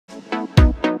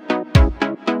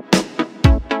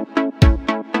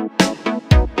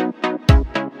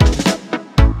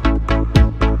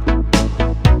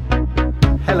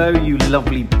Hello, you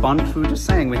lovely bunch. We were just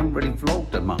saying we haven't really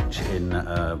vlogged much in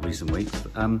recent weeks.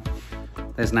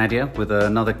 There's Nadia with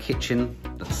another kitchen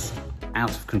that's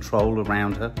out of control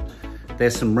around her.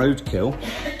 There's some roadkill.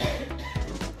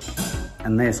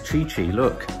 And there's Chi-Chi,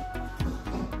 look.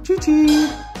 Chi-Chi!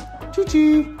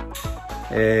 Chi-Chi!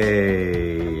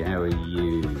 Hey, how are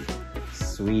you?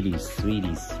 Sweetie,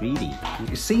 sweetie, sweetie.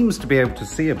 It seems to be able to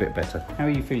see a bit better. How are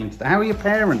you feeling today? How are your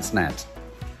parents, Nat?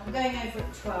 I'm going over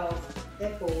at 12. They're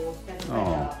bored. They're fed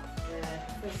up.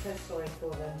 I feel so sorry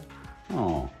for them.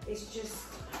 Oh. It's just...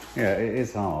 Yeah, it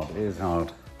is hard. It is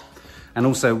hard. And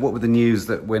also, what with the news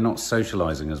that we're not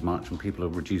socialising as much and people are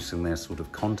reducing their sort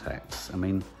of contacts. I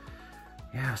mean,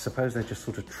 yeah, I suppose they're just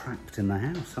sort of trapped in the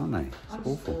house, aren't they? It's I'm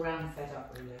awful. just all round fed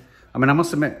up, really. I mean, I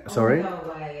must admit, sorry. I want to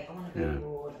go away. I want to be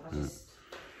abroad. I'm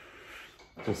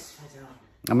just fed up.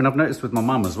 I mean, I've noticed with my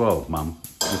mum as well, Mum,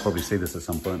 you'll probably see this at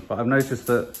some point, but I've noticed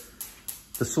that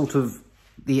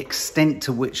the extent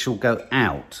to which she'll go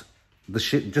out,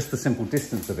 just the simple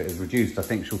distance of it is reduced. I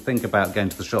think she'll think about going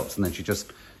to the shops and then she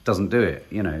just doesn't do it.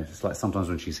 You know, it's like sometimes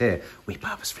when she's here, we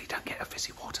purposefully don't get her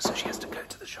fizzy water, so she has to go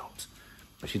to the shops.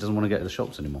 But she doesn't want to go to the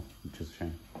shops anymore, which is a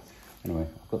shame. Anyway,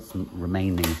 I've got some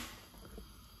remaining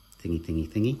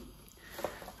thingy.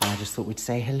 And I just thought we'd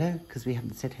say hello, because we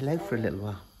haven't said hello for a little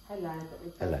while. Hello, but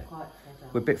we're both quite fed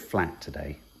up. We're a bit flat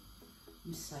today.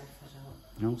 I'm so fed up.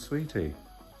 Oh, sweetie.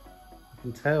 I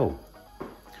can tell.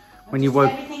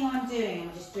 Everything I'm doing,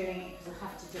 I'm just doing it because I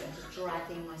have to do it. I'm just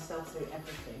dragging myself through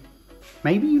everything.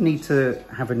 Maybe you need to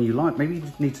have a new life. Maybe you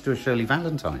need to do a Shirley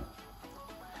Valentine.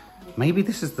 Maybe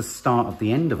this is the start of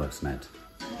the end of us, Ned.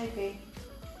 Maybe.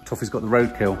 Toffee's got the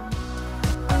roadkill.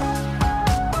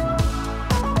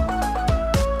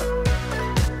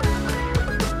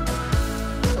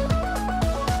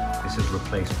 This has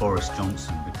replaced Boris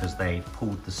Johnson because they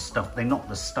pulled the stuff. They knocked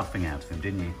the stuffing out of him,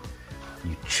 didn't you?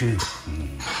 You chew. It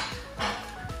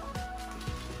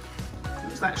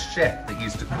was that chef that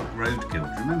used to cook roadkill, do you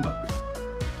remember?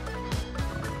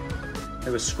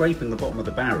 They were scraping the bottom of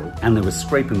the barrel and they were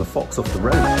scraping the fox off the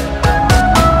road. So I'm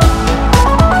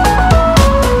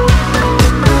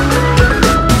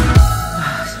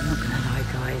not going to lie,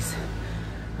 guys.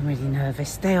 I'm really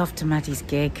nervous. Day after Maddie's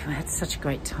gig. I had such a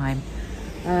great time.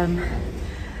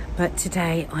 But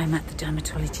today I'm at the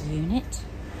dermatology unit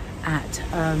at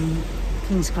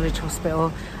King's College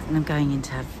Hospital, and I'm going in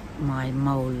to have my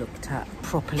mole looked at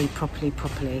properly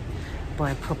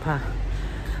by a proper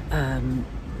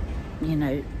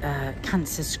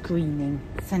cancer screening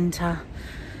centre.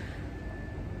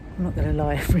 I'm not gonna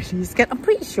lie, I'm really scared. I'm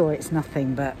pretty sure it's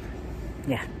nothing, but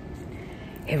yeah,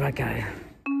 here I go.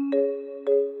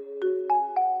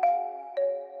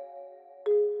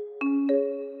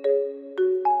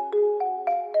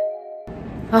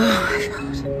 Oh my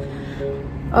God.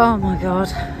 Oh my God.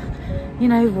 You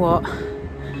know what?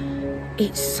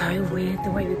 It's so weird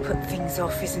the way we put things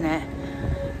off, isn't it?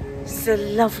 It's the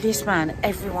loveliest man.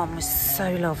 Everyone was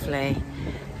so lovely.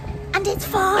 And it's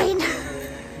fine.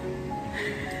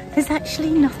 There's actually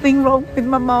nothing wrong with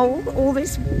my mole. All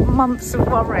this months of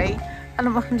worry. And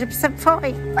I'm 100%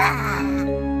 fine.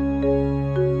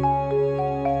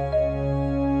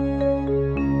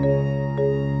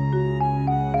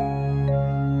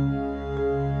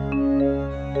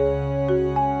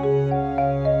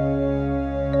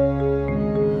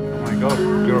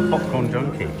 You're a popcorn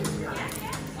junkie.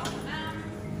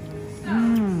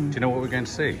 Do you know what we're going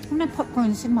to see? I've had popcorn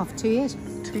in the cinema for 2 years.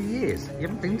 2 years? You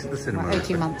haven't been to the cinema? About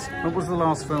 18 months. What was the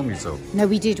last film you saw? No,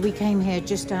 we did. We came here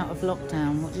just out of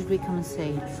lockdown. What did we come and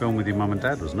see? Film with your mum and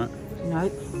dad, wasn't it? No.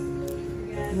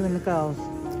 You and the girls.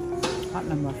 I can't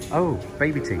remember. Oh,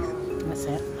 Baby Teeth. That's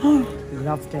it.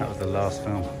 Loved it. That was the last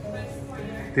film.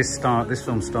 This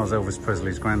film stars Elvis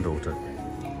Presley's granddaughter.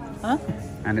 Huh?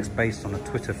 And it's based on a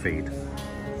Twitter feed.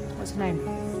 What's her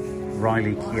name?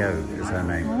 Riley Keough is her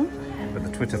name. But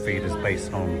the Twitter feed is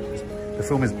based on... The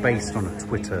film is based on a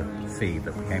Twitter feed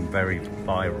that became very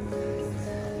viral.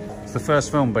 It's the first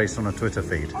film based on a Twitter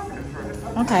feed.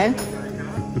 Okay.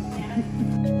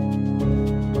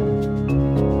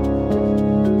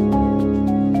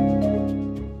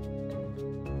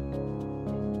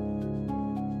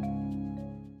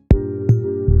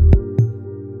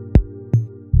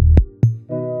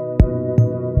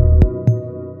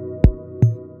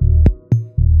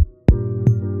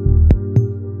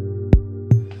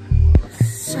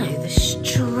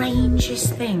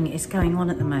 Strangest thing is going on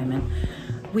at the moment.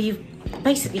 We've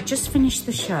basically just finished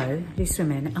the show, Loose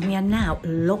Women, and we are now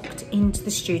locked into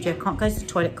the studio. Can't go to the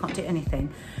toilet, can't do anything,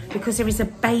 because there is a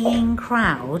baying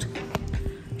crowd,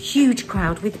 huge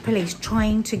crowd with the police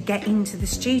trying to get into the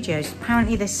studios.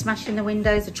 Apparently they're smashing the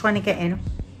windows, they're trying to get in.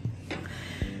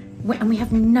 And we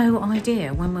have no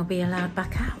idea when we'll be allowed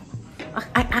back out.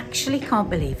 I actually can't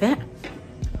believe it.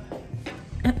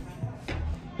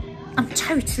 I'm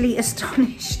totally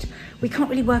astonished. We can't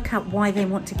really work out why they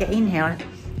want to get in here.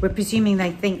 We're presuming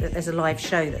they think that there's a live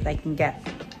show that they can get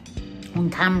on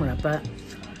camera, but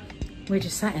we're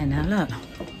just sat here now, look.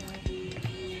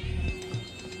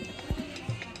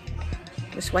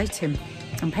 Just waiting.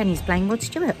 And Penny's playing Rod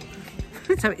Stewart.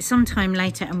 So it's some time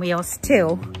later and we are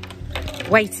still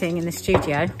waiting in the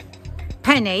studio.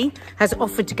 Penny has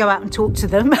offered to go out and talk to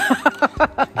them.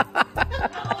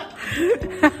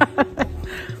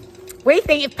 We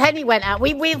think if Penny went out,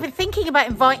 we were thinking about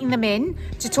inviting them in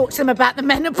to talk to them about the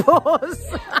menopause.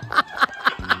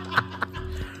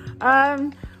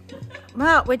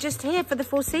 Well, we're just here for the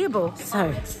foreseeable.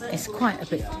 So it's quite a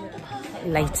bit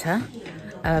later.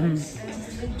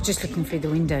 Just looking through the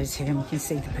windows here and we can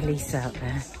see the police out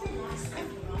there.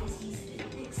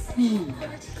 Oh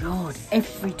God,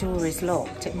 every door is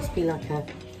locked. It must be like a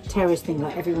terrorist thing,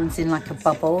 like everyone's in like a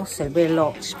bubble. So we're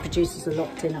locked, producers are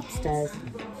locked in upstairs.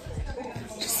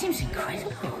 Just seems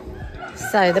incredible.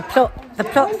 So the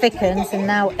plot thickens and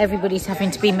now everybody's having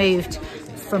to be moved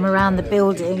from around the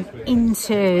building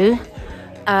into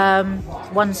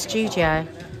one studio.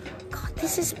 God,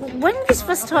 this is, when this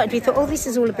first started we thought, oh, this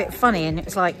is all a bit funny, and it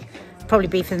was like probably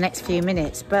be for the next few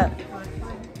minutes, but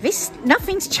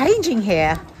nothing's changing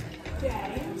here.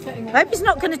 I hope it's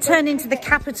not going to turn into the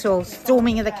Capitol,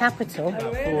 storming of the Capitol.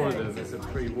 There's a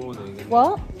pre-warning.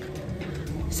 What?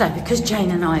 So because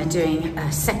Jane and I are doing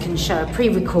a second show, a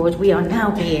pre-record, we are now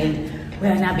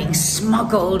being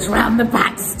smuggled around the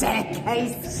back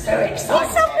staircase. So exciting!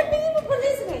 It's unbelievable,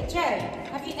 isn't it, Jane?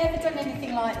 Have you ever done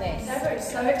anything like this? No,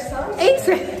 it's so exciting.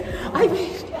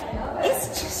 It's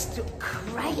just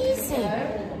crazy.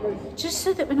 Just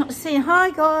so that we're not seeing. Hi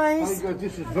guys. Hi guys,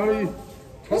 this is very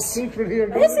top secret here.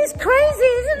 This is crazy,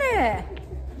 isn't it?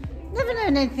 Never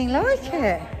known anything like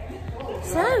it.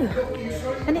 So,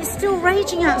 and it's still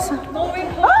raging outside. More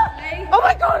importantly, oh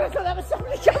my God! I thought that was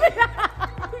somebody coming out.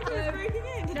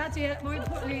 Nadia, more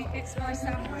importantly, it's my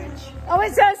sandwich. Oh,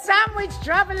 it's her sandwich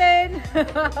travelling.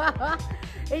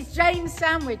 It's Jane's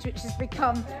sandwich, which has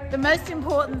become the most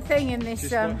important thing in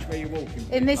this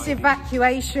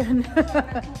evacuation.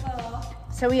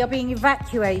 So we are being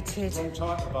evacuated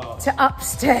to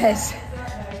upstairs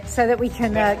so that we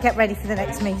can get ready for the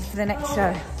next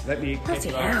show. Bloody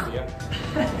hell.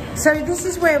 So this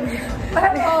is where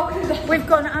we've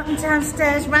gone up and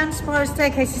downstairs, round spiral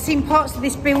staircase. You've seen parts of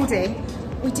this building.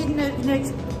 We didn't know.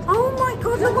 Oh my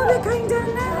God! Look what we're going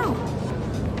down now.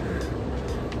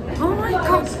 Oh my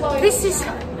God! This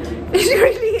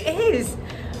really is.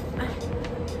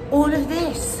 All of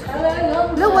this.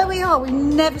 Look where we are. We've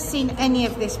never seen any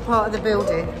of this part of the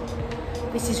building.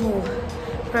 This is all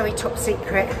very top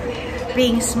secret,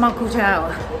 being smuggled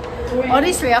out.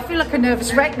 Honestly, I feel like a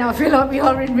nervous wreck now. I feel like we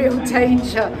are in real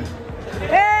danger.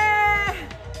 Yeah!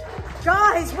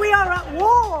 Guys, we are at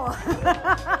war.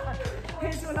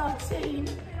 Here's all our team.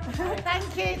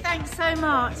 Thank you, thanks so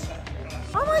much.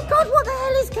 Oh my God, what the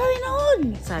hell is going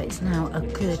on? So it's now a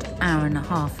good hour and a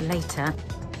half later.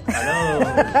 Hello.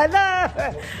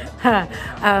 Hello.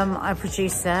 Our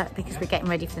producer, because we're getting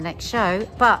ready for the next show.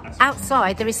 But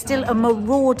outside, there is still a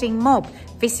marauding mob.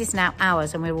 This is now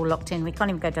ours and we're all locked in. We can't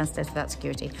even go downstairs without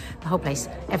security. The whole place,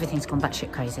 everything's gone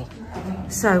batshit crazy.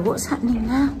 So what's happening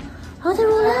now? Oh, they're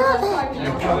all out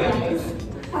there.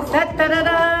 Da, da, da,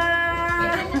 da.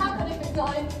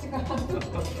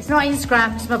 It's not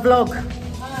Instagram, it's my vlog.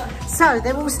 So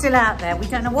they're all still out there. We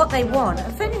don't know what they want.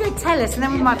 If only they tell us, and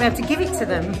then we might be able to give it to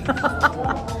them.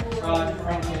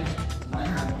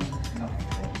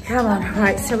 Come on,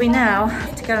 right, so we now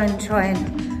have to go and try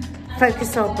and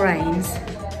focus our brains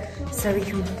so we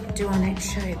can do our next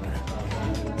show,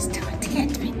 but it's starting to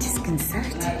get a bit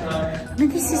disconcerting. I mean,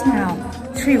 this is now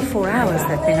 3 or 4 hours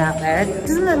they've been out there. It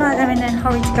doesn't look like they're in a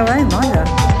hurry to go home either.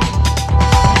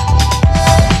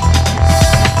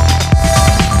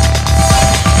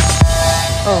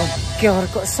 Oh God,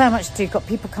 I've got so much to do. Got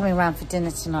people coming around for dinner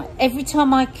tonight. Every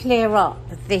time I clear up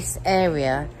this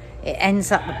area, it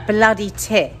ends up a bloody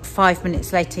tip 5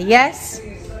 minutes later. Yes?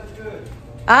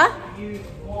 Huh?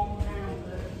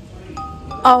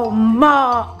 Oh,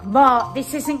 Mark,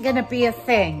 this isn't going to be a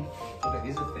thing. Well, it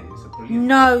is a thing. It's a brilliant.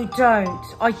 No, don't.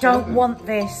 I don't want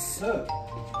this. Look.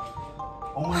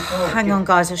 Oh my God. Hang on,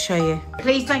 guys, I'll show you.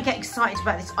 Please don't get excited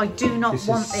about this. I do not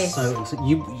want this. So,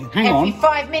 hang on. Every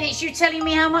 5 minutes, you're telling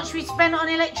me how much we spent on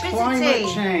electricity. Climate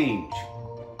change.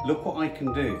 Look what I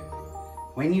can do.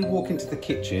 When you walk into the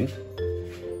kitchen,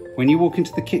 When you walk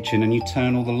into the kitchen and you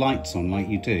turn all the lights on like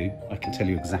you do, I can tell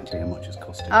you exactly how much it's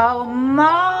costing. Oh,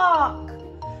 Mark!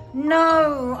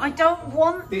 No, I don't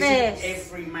want this. This is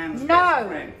every man's best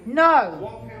friend.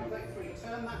 No. £1.33.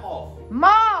 Turn that off.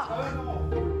 Mark! Turn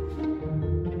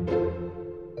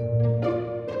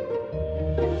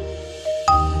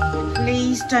off.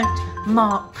 Please don't,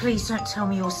 Mark, please don't tell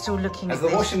me you're still looking Has at the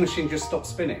this. washing machine just stopped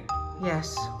spinning?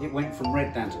 Yes. It went from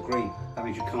red down to green. That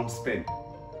means you can't spin.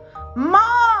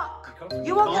 Mark!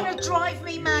 You are can't- going to drive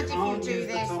me mad if you can't do use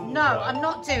the this. tumble No, dryer. I'm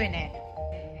not doing it. Look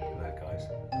at that, guys.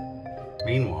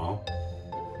 Meanwhile,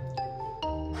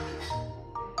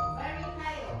 Very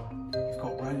pale. you've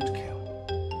got roadkill.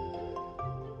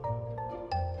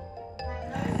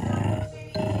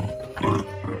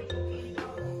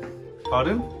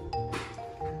 Pardon?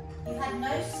 You've had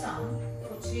no sun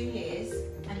for 2 years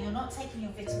and you're not taking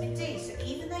your vitamin D. So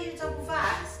even though you're double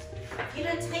vaxxed, if you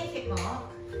don't take it, Mark,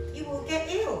 you will get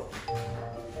ill.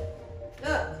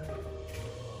 Look.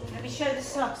 Let me show the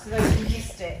subs to those who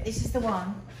missed it. This is the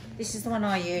one. This is the one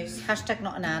I use. Hashtag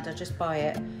not an ad, I just buy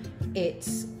it.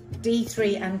 It's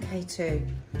D3 and K2.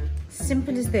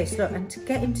 Simple as this. Look, and to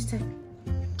get him to take...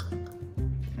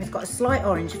 It's got a slight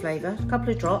orange flavour, a couple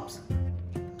of drops.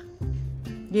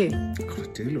 You. God, I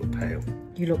do look pale.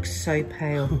 You look so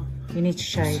pale. You need to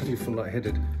I shave. suddenly feel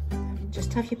lightheaded.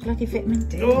 Just have your bloody vitamin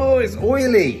D. Oh, it's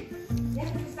oily. Yeah,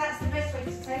 because that's the best way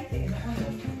to take it.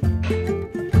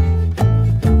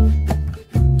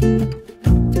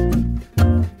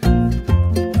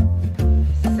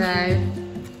 So,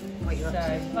 what you up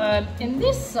to? In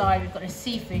this side we've got a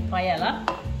seafood paella,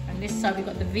 and this side we've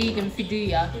got the vegan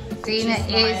fideuà. Dina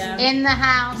is in the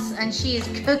house and she is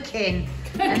cooking.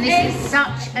 And this is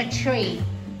such a treat.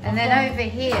 And then over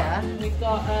here, We've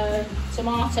got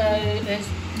tomato, there's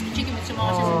chicken with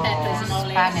tomatoes and peppers and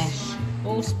olives. Spanish.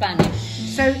 All Spanish.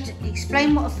 So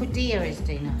explain what a fideuà is,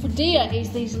 Dina. Fideuà is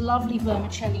these lovely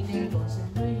vermicelli noodles.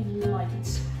 They're really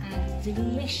light and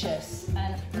delicious.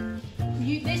 And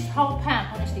this whole pan,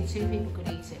 honestly, 2 people could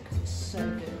eat it because it's so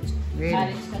good. Really?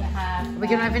 And it's going to have... Are we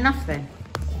going to have enough then?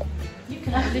 You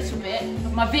can have a little bit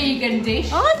of my vegan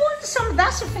dish. I want some,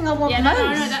 that's the thing I want Yeah, most.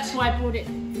 no, that's why I brought it.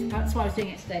 That's why I was doing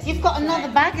it today. You've got another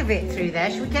bag of it through there.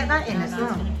 Should we get that in as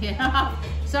well? Yeah.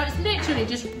 So it's literally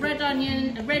just red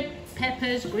onion, red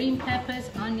peppers, green peppers,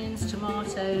 onions,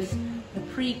 tomatoes,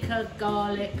 paprika,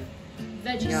 garlic,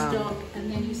 veggie Yum. stock,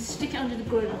 and then you stick it under the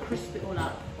grill and crisp it all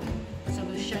up. So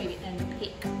we'll show you in the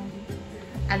pick.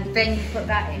 And then you put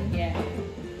that in Yeah.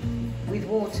 with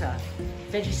water.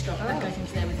 Veggie stock, that goes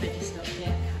into there with veggie stock,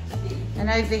 yeah. And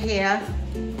over here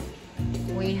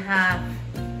we have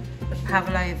the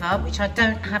pavlova, which I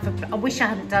don't have I wish I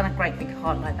hadn't done a great big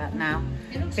heart like that now.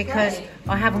 It looks Because great.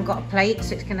 I haven't got a plate,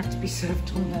 so it's going to have to be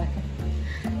served on there.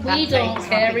 We don't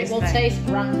care, it will taste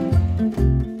grand.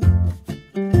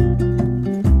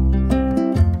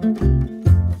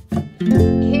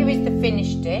 Here is the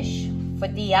finished dish for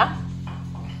Dia.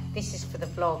 This is for the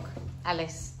vlog.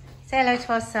 Alice, say hello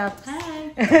to our subs.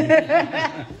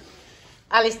 Hi.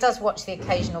 Alice does watch the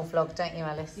occasional vlog, don't you,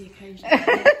 Alice? The occasional.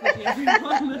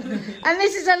 And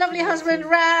this is her lovely husband,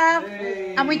 Rav.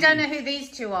 Hey. And we don't know who these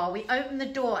two are. We opened the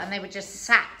door and they were just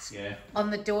sat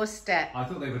on the doorstep. I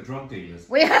thought they were drug dealers.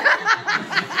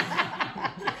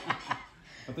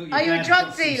 Are you a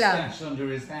drug dealer? Under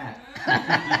his hat.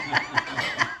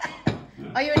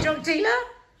 Are you a drug dealer?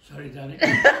 Sorry, Danny.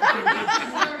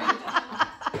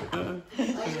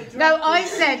 No,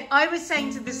 I was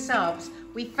saying to the subs,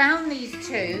 we found these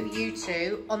two, you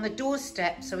two, on the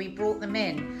doorstep, so we brought them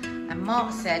in. And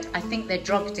Mark said, I think they're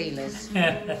drug dealers.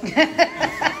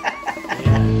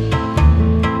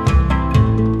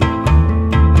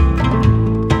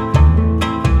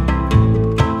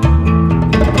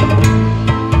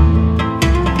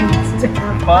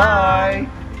 Bye.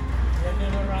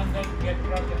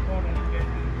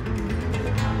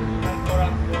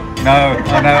 No,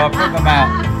 I know, I'll put them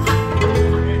out.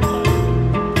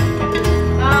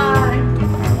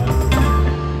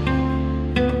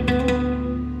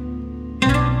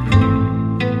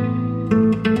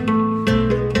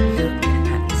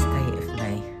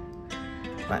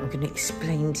 Right, I'm going to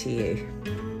explain to you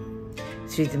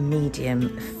through the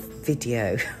medium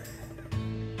video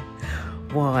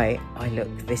why I look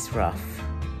this rough.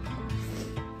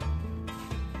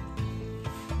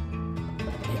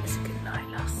 It was a good night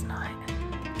last night.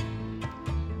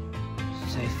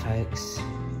 So folks,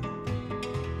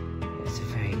 it was a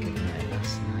very good night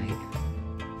last night.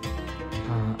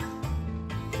 But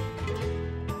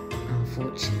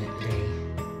unfortunately,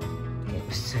 it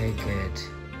was so good.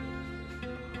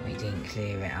 We didn't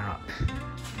clear it up.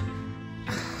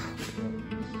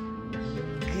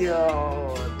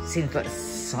 God. Seems like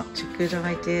such a good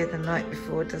idea the night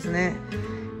before, doesn't it?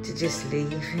 To just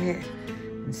leave it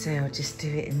and say I'll just do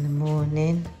it in the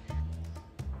morning.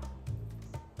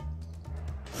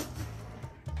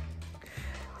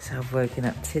 So I've woken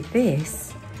up to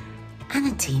this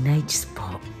and a teenage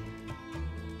spot.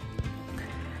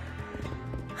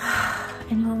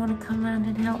 Anyone want to come round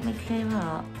and help me clear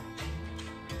up?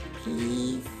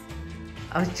 Please?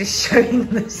 I was just showing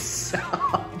the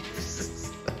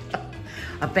subs.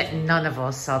 I bet none of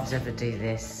our subs ever do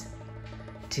this,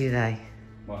 do they?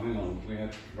 Well, hang on. We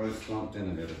had roast plant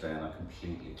dinner the other day and I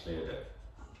completely cleared it.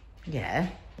 Yeah.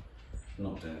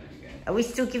 Not doing it again. Are we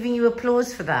still giving you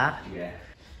applause for that? Yeah.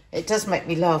 It does make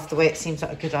me laugh the way it seems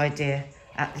like a good idea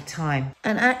at the time.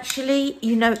 And actually,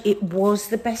 you know, it was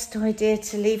the best idea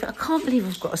to leave it. I can't believe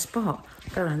I've got a spot.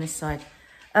 Go around this side.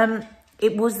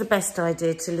 It was the best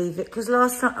idea to leave it because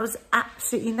last night I was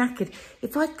absolutely knackered.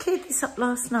 If I'd cleared this up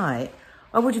last night,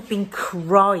 I would have been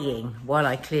crying while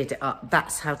I cleared it up.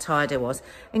 That's how tired I was.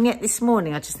 And yet this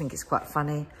morning, I just think it's quite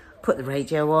funny. Put the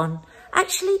radio on.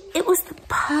 Actually, it was the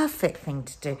perfect thing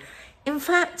to do. In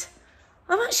fact,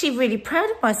 I'm actually really proud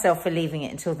of myself for leaving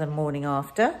it until the morning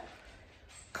after.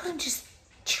 God, I'm just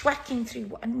tracking through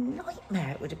what a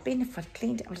nightmare it would have been if I'd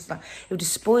cleaned it. I was like, it would have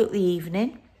spoiled the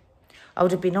evening. I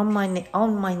would have been on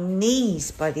my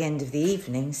knees by the end of the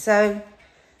evening. So,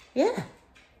 yeah.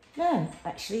 No,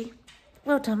 actually,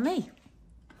 well done me.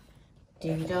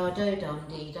 Dee-da-do-dum,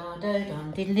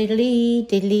 dee-da-do-dum, diddly-diddly,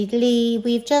 diddly-diddly.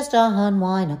 We've just on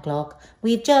 1 o'clock.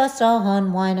 We've just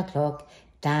on 1 o'clock.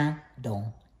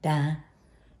 Da-dong, da.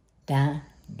 Da,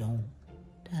 dong,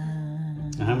 da.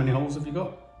 And how many holes have you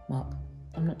got? Mark,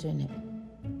 I'm not doing it.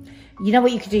 You know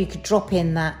what you could do? You could drop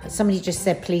in that. Somebody just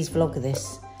said, please vlog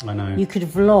this. I know. You could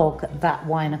vlog that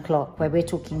 1 o'clock where we're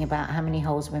talking about how many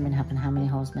holes women have and how many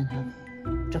holes men have.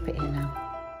 Drop it here now.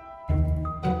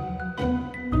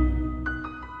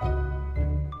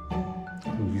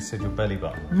 Ooh, you said your belly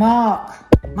button. Mark!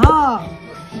 Mark!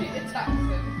 She attacked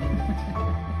him.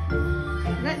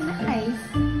 Isn't that nice?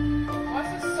 Why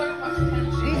is there so much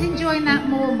tension? Who's enjoying that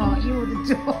more, Mark? You or the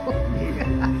dog?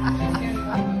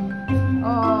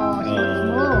 Oh, she wants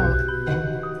more.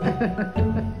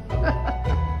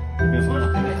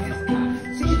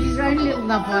 See, his own little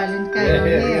Love Island going on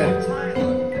here.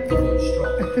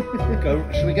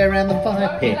 Should we go around the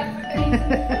fire pit?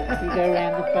 Should we go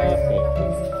around the fire pit?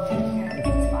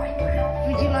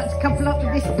 Would you like to couple up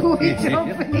with this boy,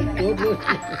 Joffrey?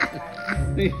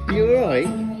 You alright?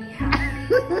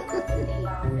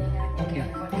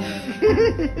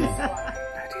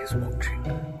 Nadia's watching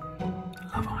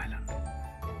Love Island.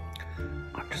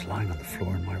 I'm just lying on the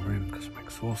floor in my room because I'm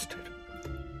exhausted.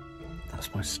 That's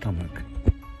my stomach.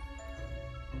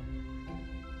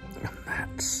 And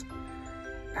that's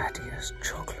Nadia's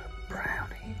chocolate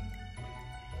brownie.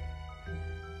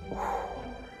 Ooh.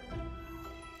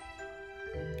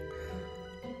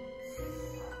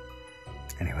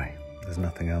 Anyway, there's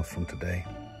nothing else from today.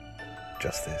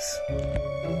 Just this.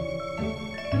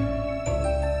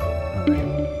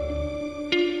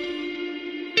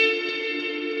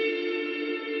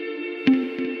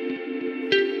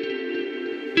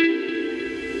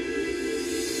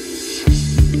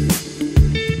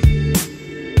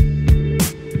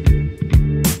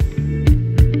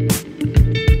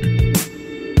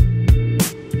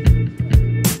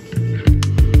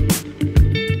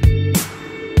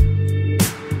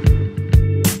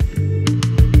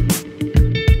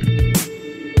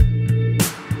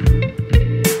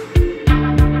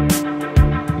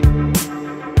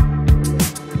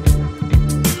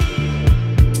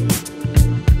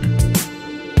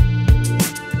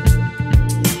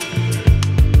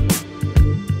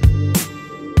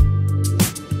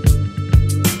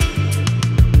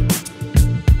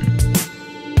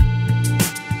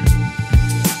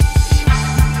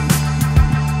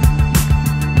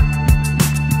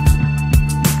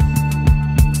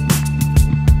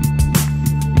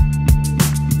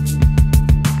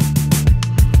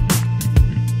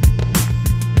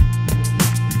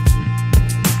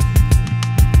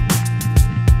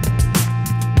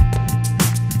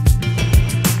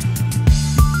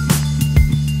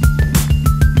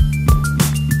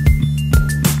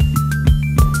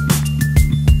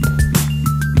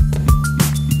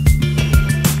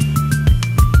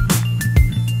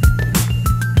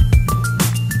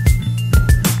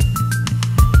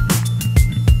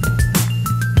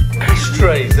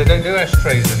 They don't do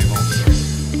ashtrays anymore.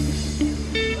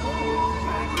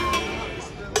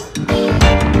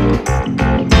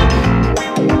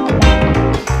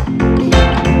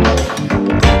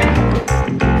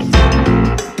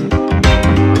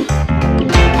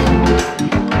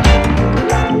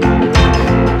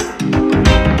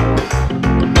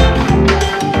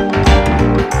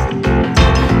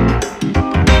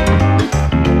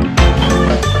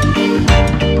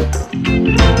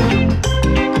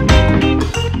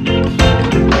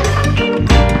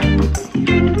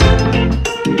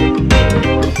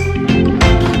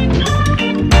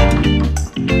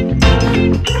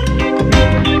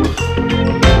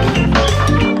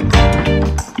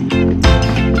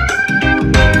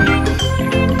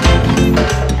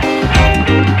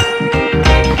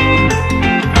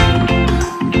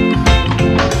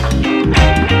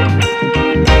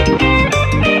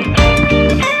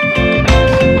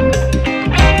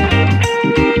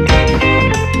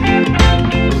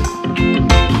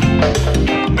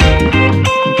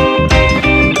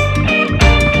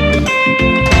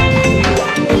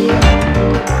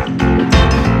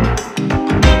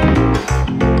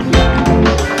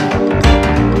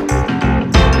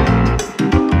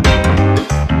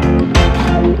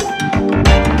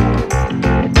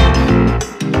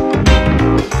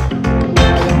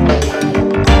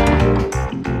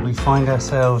 find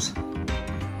ourselves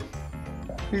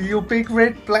with your big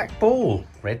red black ball.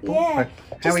 Red ball? Yeah.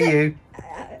 How are you?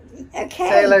 Okay.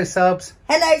 Say hello, subs.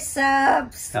 Hello,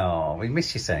 subs. Oh, we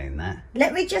miss you saying that.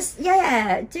 Let me just,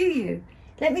 do you?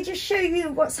 Let me just show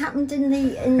you what's happened in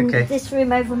this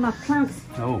room over my plants.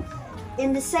 Oh.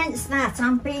 In the sense that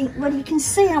I'm being, well, you can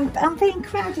see I'm being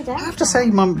crowded out. I have to say,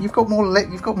 Mum, you've got more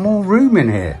room in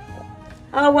here.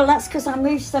 Oh, well, that's because I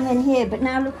moved some in here, but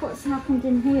now look what's happened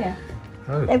in here.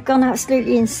 Oh. They've gone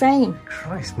absolutely insane.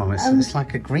 Christ, Mum, it's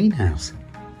like a greenhouse.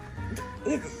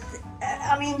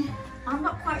 I mean, I'm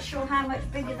not quite sure how much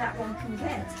bigger that one can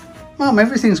get. Mum,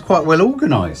 everything's quite well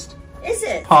organised. Is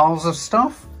it? Piles of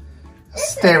stuff.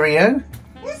 Stereo.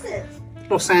 Is it?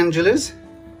 Los Angeles.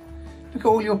 Look at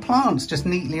all your plants just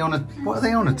neatly on a... What are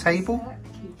they on, a table?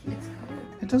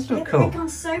 It does look cool. They've gone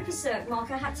so berserk,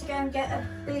 Mark. I had to go and get a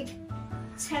big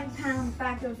 £10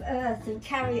 bag of earth and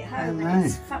carry it home. Oh, And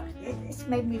no. it's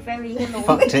made me very ill.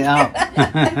 Fucked it up.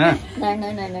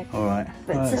 No. All right.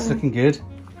 But, Well, it's looking good.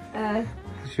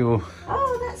 Sure.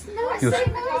 Oh, that's nice. You're- So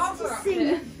nice to see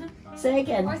you. Say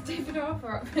again. Why's David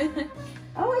Harbour up?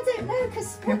 Oh, I don't know,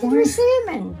 because Yeah, what did why we is- see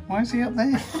him in? Why is he up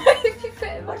there? If you put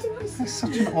him What did we see? That's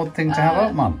such an odd thing to have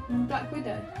up, Mum. Black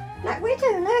Widow. Black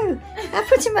Widow, no. I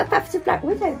put him up after Black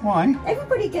Widow. Why?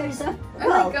 Everybody goes up. Oh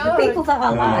Well, my God. the people that I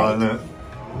like. look.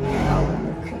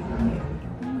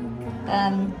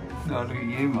 Oh, look at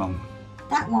you, Mum.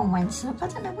 that one went up. I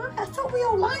don't know why. I thought we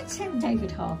all liked him,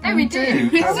 David Harbour. No, we do.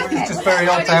 It's just very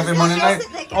odd to have him on a note.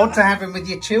 Odd to have him with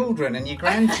your children and your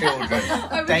grandchildren.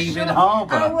 David Oh,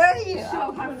 Harbour. were you?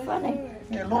 Oh, how funny.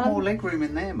 Yeah, a lot more leg room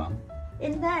in there, Mum.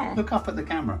 In there? Look up at the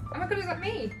camera. Oh my God, is that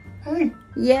me? Hey.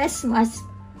 Yes,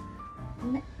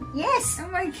 Yes. Oh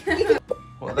my God.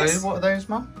 What are those,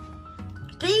 Mum?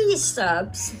 These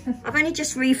subs, I've only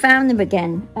just refound them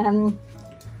again.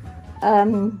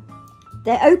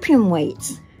 They're opium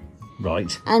weights.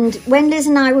 Right. And when Liz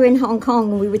and I were in Hong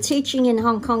Kong, we were teaching in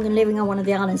Hong Kong and living on one of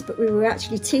the islands, but we were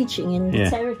actually teaching in the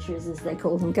territories, as they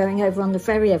call them, going over on the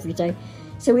ferry every day.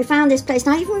 So we found this place,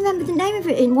 and I even remember the name of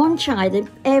it, in Wan Chai, the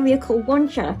area called Wan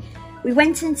Chai. We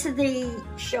went into the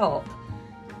shop,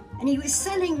 and he was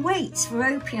selling weights for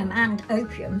opium and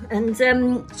opium. And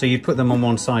So you'd put them on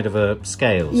one side of a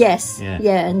scale? yes,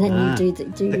 yeah, and then you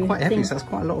do They're your quite heavy, thing. so that's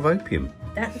quite a lot of opium.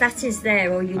 That is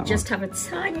there, or you just have a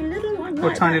tiny little one. Or a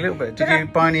like tiny that. little bit. Did But you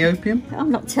buy any opium? I'm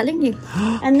not telling you.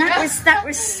 And that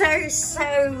was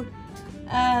so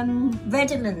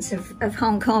redolent of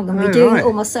Hong Kong, and we doing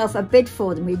all myself a bid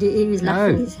for them. He was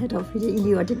laughing his head off. He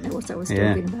knew I didn't know what I was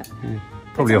talking about. Yeah.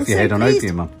 Probably But off your I'm head so on pleased.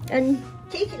 opium, Mum. And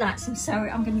Kiki likes them, so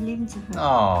I'm going to leave them to her.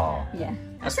 Oh, Yeah.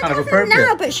 that's I kind of said, "Have them appropriate.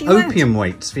 now," but she won't. Opium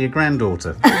weights for your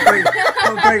granddaughter.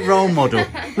 What a great role model.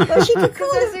 Well, she could call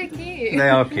They're them. so cute. They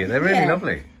are cute. They're really Yeah.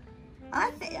 lovely.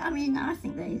 I think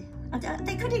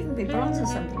they could even be bronze or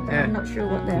something, but Yeah. I'm not sure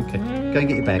what they're. Okay, go and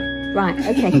get your bag. Right.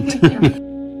 Okay.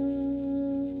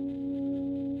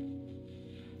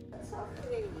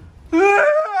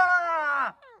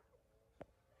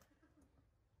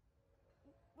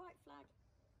 White flag.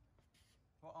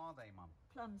 What are they, Mum?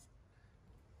 Plums.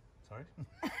 Sorry?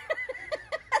 I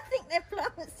think they're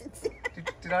plums.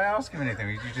 Did I ask you anything,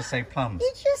 or did you just say plums?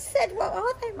 You just said, what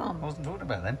are they, Mum? I wasn't talking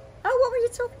about them. Oh, what were you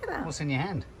talking about? What's in your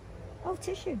hand? Oh,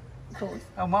 tissue, of course.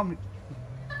 Oh, Mum,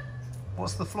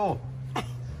 what's the floor?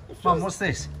 Mum, what's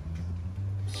this?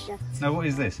 Shut No, what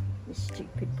is this? you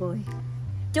stupid boy.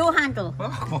 Door handle.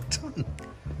 Oh, well done.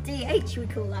 DH, we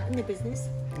call that in the business.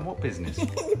 What business? In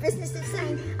the business of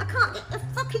saying, I can't get the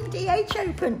fucking DH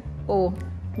open. Or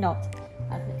not,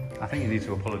 I think. I think you need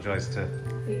to apologise to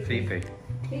Fifi.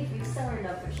 Fifi, sorry,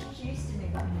 love, but she's used to me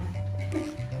by now.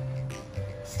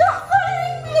 Stop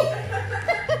following me!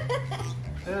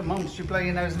 Mum, did you blow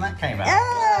your nose and that came out?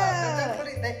 Oh. Don't put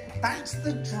it there. That's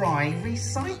the dry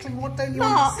recycling. What don't you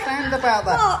Mark. understand about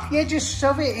that? Mark. Yeah, just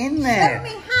shove it in there. Show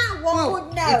me how, one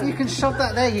would know. If you can shove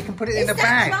that there, you can put it in Is a that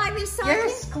bag. dry recycling?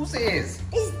 Yes, of course it is.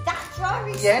 Is that dry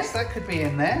recycling? Yes, that could be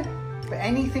in there. But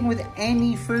anything with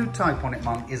any food type on it,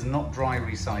 Mum, is not dry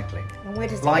recycling. And where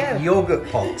does it Like go? yogurt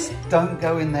pots, don't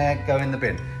go in there, go in the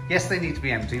bin. Yes, they need to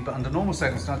be empty, but under normal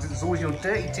circumstances, it's always your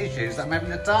dirty tissues that I'm having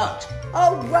to touch.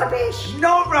 Oh, rubbish!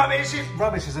 Not rubbish!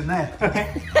 Rubbish is in there.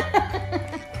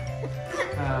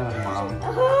 Oh, Mum.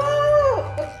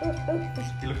 Oh.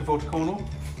 You looking forward to Cornwall?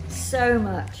 So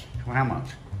much. Well, how much?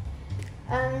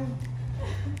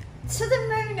 To the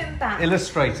moon and back.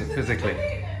 Illustrate it physically.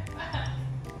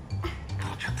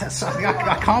 God, that's something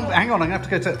I can't. Hang on, I'm gonna have to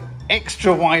go to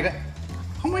extra wide.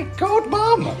 Oh my God,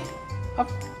 Mum!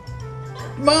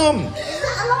 Mum! Is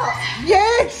that a lot?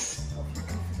 Yes!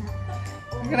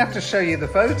 I'm gonna have to show you the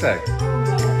photo.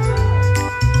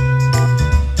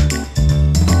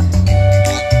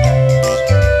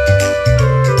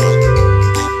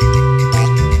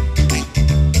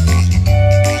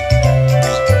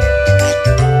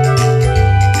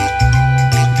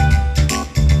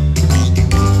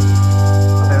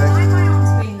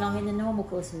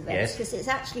 horse and Yes. because it's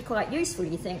actually quite useful,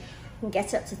 you think, and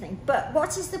get up to things. But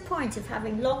what is the point of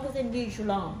having longer than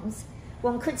usual arms?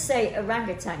 One could say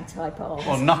orangutan type arms.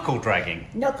 Or knuckle dragging.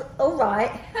 All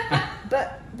right,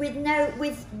 but with no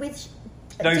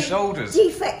shoulders.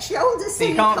 Defect shoulders. So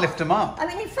you can't lift them up. I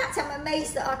mean, in fact, I'm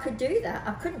amazed that I could do that.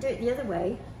 I couldn't do it the other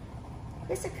way.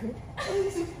 Yes, I could.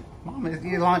 Mum,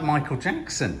 you're like Michael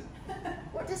Jackson.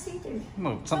 What does he do?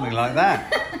 Well, something like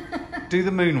that. Do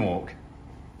the moonwalk.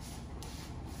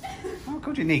 Oh,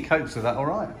 God, your knee copes with that all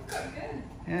right.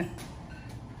 Yeah.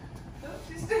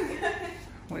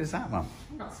 What is that, Mum?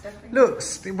 Not stepping. Look,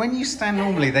 when you stand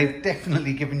normally, they've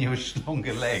definitely given you a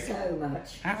longer leg. So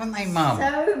much. Haven't they, Mum?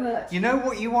 So much. You know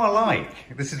what you are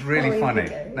like? This is really funny.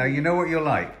 No, you know what you're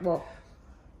like? What?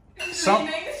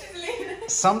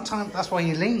 Sometimes, that's why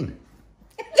you lean.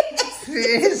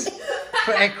 It is.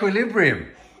 For equilibrium.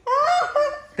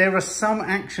 There are some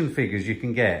action figures you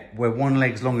can get where one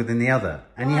leg's longer than the other.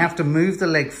 And you have to move the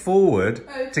leg forward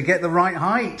to get the right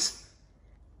height.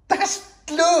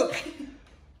 Look!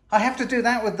 I have to do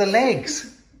that with the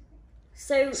legs.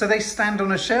 So they stand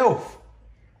on a shelf.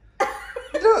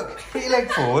 Look, put your leg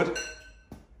forward.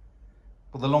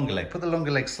 Or the longer leg. Put the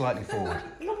longer leg slightly forward.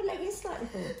 Longer leg is slightly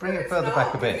forward. Bring it further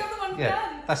back a bit.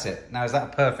 Yeah, that's it. Now, is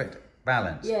that a perfect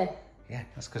balance? Yeah. Yeah,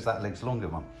 that's because that leg's longer,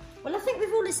 Mum. Well, I think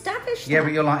we've all established Yeah, that.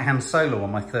 but you're like Han Solo on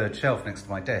my third shelf next to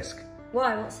my desk.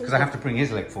 Why? What's he Because I have to bring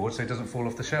his leg forward so he doesn't fall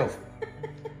off the shelf.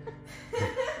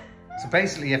 So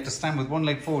basically you have to stand with one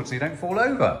leg forward so you don't fall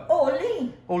over. Or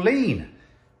lean. Or lean.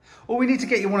 Or we need to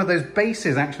get you one of those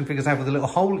bases action figures have with a little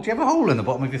hole. Do you have a hole in the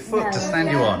bottom of your foot to stand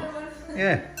you on?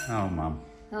 Yeah. Oh, Mum.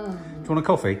 Oh, Do you want a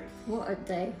coffee? what a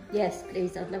day. Yes,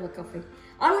 please, I'd love a coffee.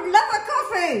 I would love a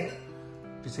coffee!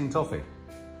 Have you seen Toffee?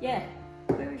 Yeah.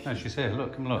 Where is she? No, she's here.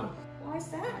 Look, come look. Why is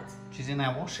that? She's in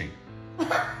our washing.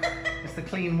 It's the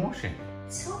clean washing.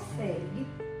 Toffee?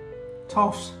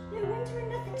 Toffs. No wonder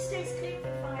nothing stays clean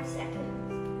for 5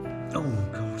 seconds. Oh,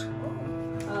 God.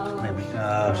 Oh. Maybe.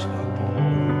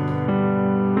 Oh,